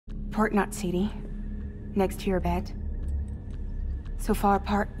Port Knot City. Next to your bed. So far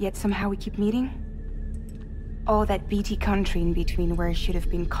apart, yet somehow we keep meeting. All that BT country in between where I should have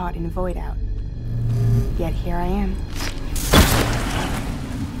been caught in void out. Yet here I am.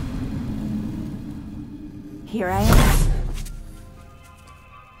 Here I am.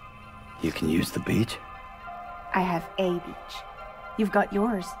 You can use the beach? I have a beach. You've got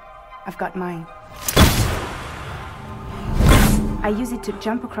yours. I've got mine. I use it to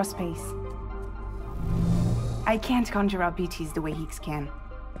jump across space. I can't conjure up BTs the way Higgs can,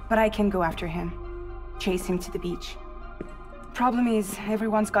 but I can go after him. Chase him to the beach. Problem is,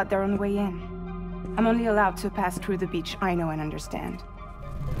 everyone's got their own way in. I'm only allowed to pass through the beach I know and understand.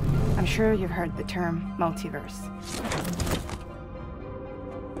 I'm sure you've heard the term multiverse.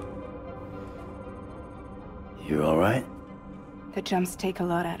 You all right? The jumps take a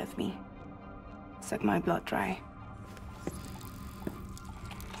lot out of me. Suck my blood dry.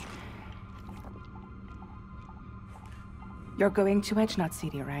 You're going to Edge Knot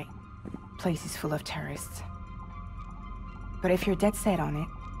City, right? Place is full of terrorists. But if you're dead set on it,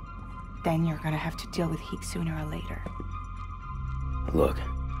 then you're gonna have to deal with Higgs sooner or later. Look,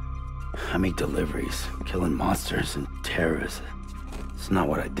 I make deliveries, killing monsters and terrorists. It's not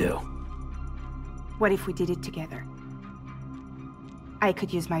what I do. What if we did it together? I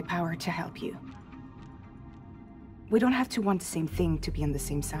could use my power to help you. We don't have to want the same thing to be on the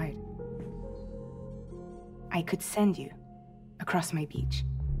same side. I could send you across my beach.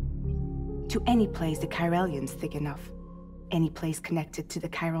 To any place the Chiralian's thick enough. Any place connected to the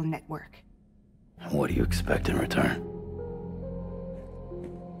chiral network. What do you expect in return?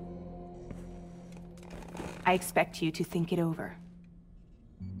 I expect you to think it over.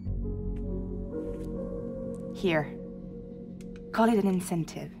 Here. Call it an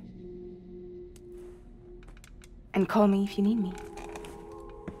incentive. And call me if you need me.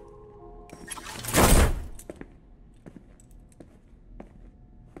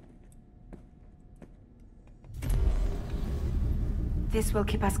 This will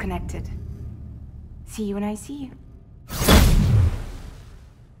keep us connected. See you when I see you.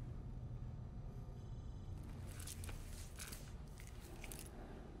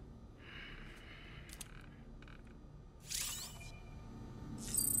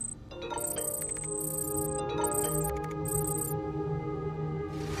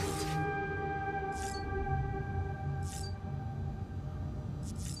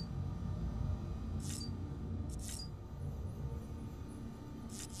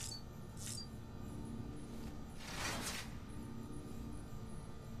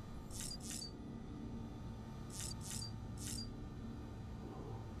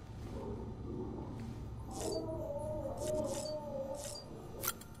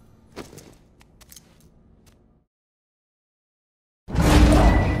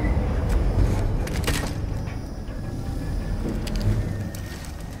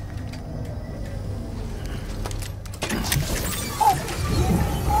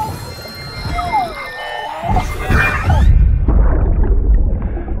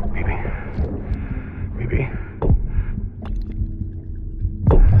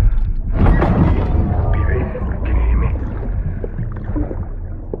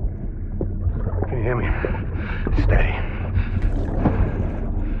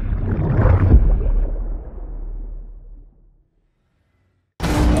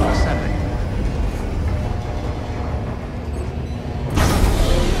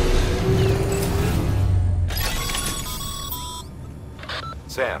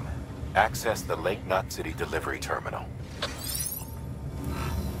 Sam, access the Lake Knot City delivery terminal.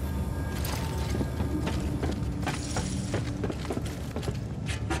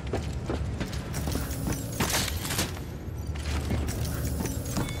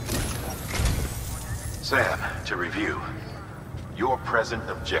 Sam, to review, your present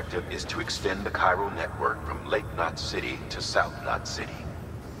objective is to extend the chiral network from Lake Knot City to South Knot City.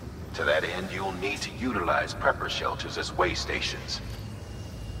 To that end, you'll need to utilize prepper shelters as way stations.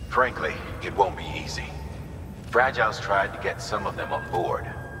 Frankly, it won't be easy. Fragile's tried to get some of them on board,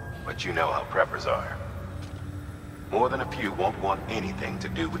 but you know how preppers are. More than a few won't want anything to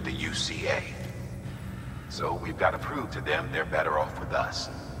do with the UCA. So we've got to prove to them they're better off with us.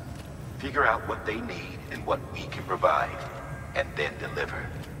 Figure out what they need and what we can provide, and then deliver.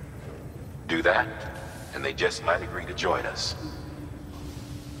 Do that, and they just might agree to join us.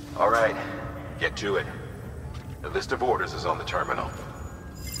 All right, get to it. The list of orders is on the terminal.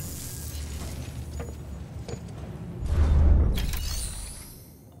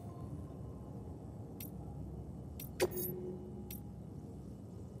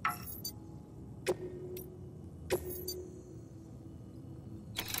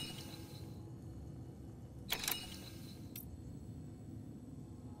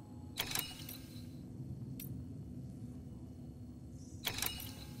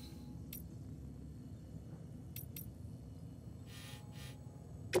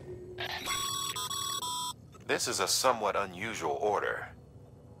 This is a somewhat unusual order.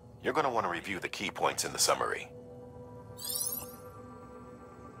 You're going to want to review the key points in the summary.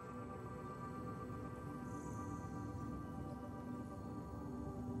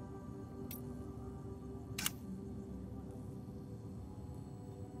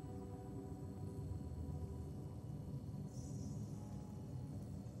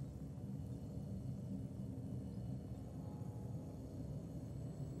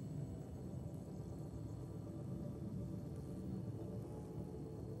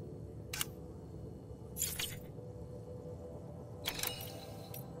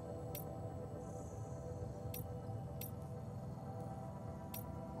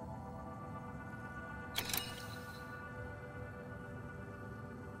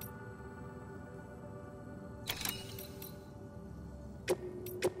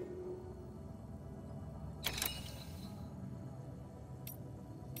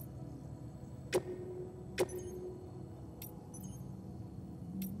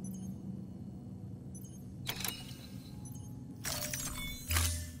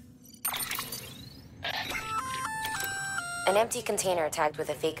 An empty container tagged with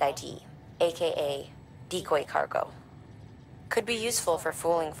a fake ID, aka decoy cargo. Could be useful for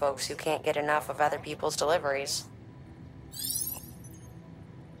fooling folks who can't get enough of other people's deliveries.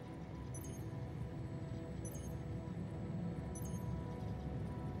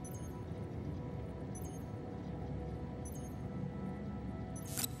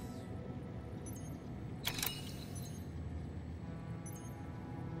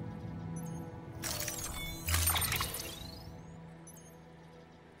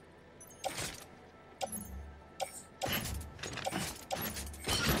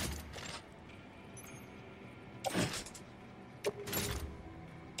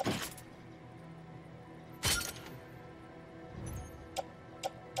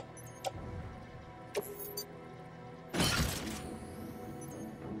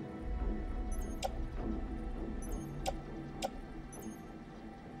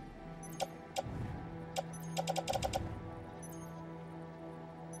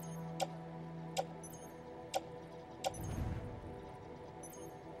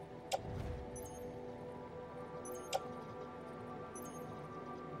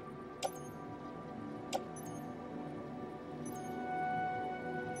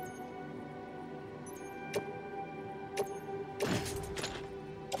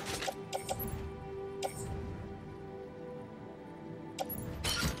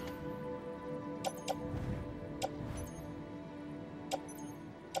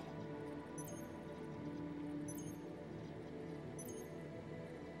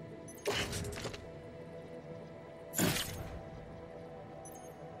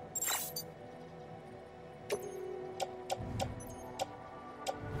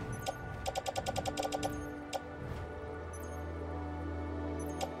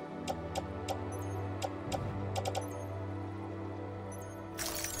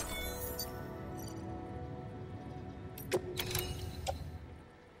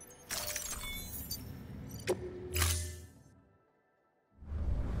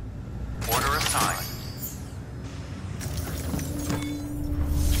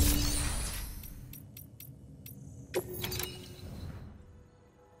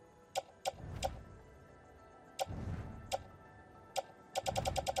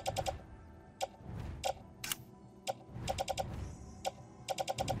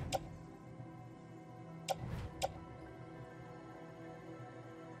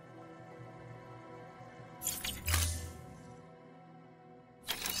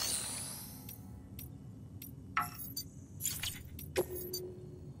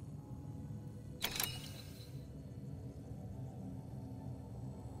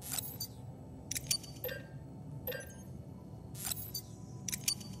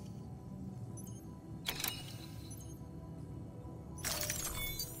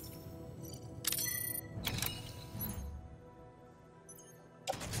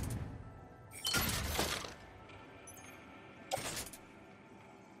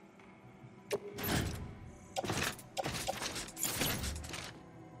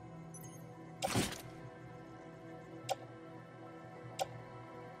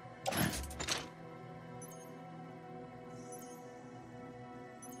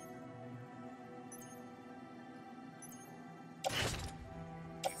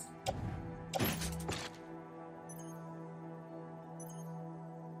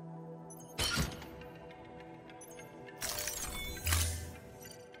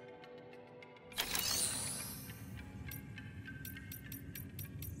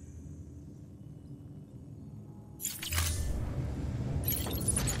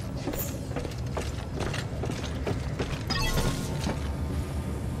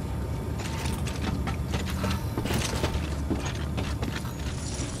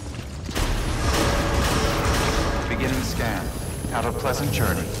 unpleasant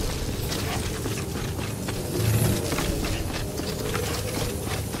journey.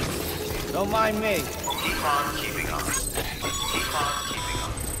 Don't mind me. Keep on keeping on. Keep on keeping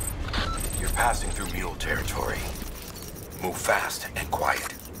on. You're passing through mule territory. Move fast and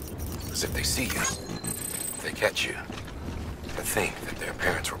quiet. As if they see you, if they catch you, to think that their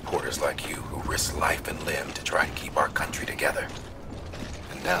parents were porters like you who risked life and limb to try and keep our country together.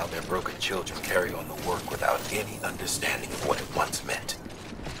 And now their broken children carry on the work without any understanding of what it once meant.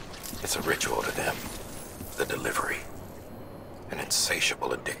 It's a ritual to them, the delivery, an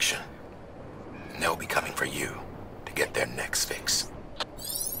insatiable addiction. And they'll be coming for you to get their next fix.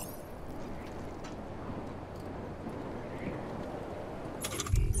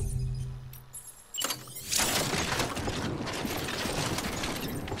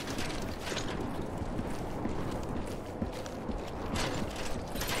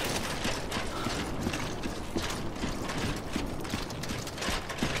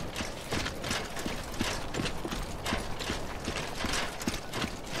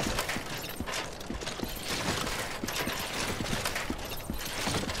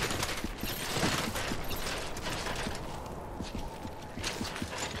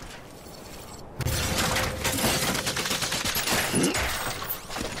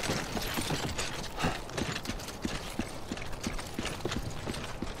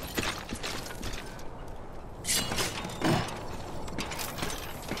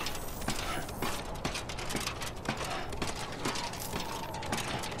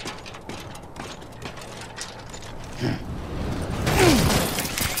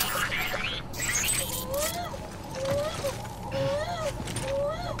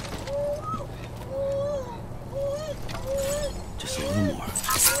 Just a little more.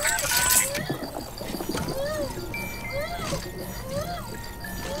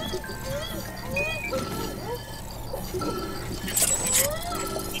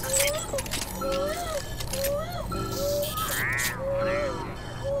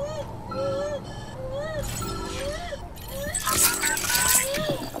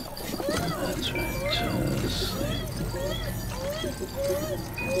 That's right, just sleep.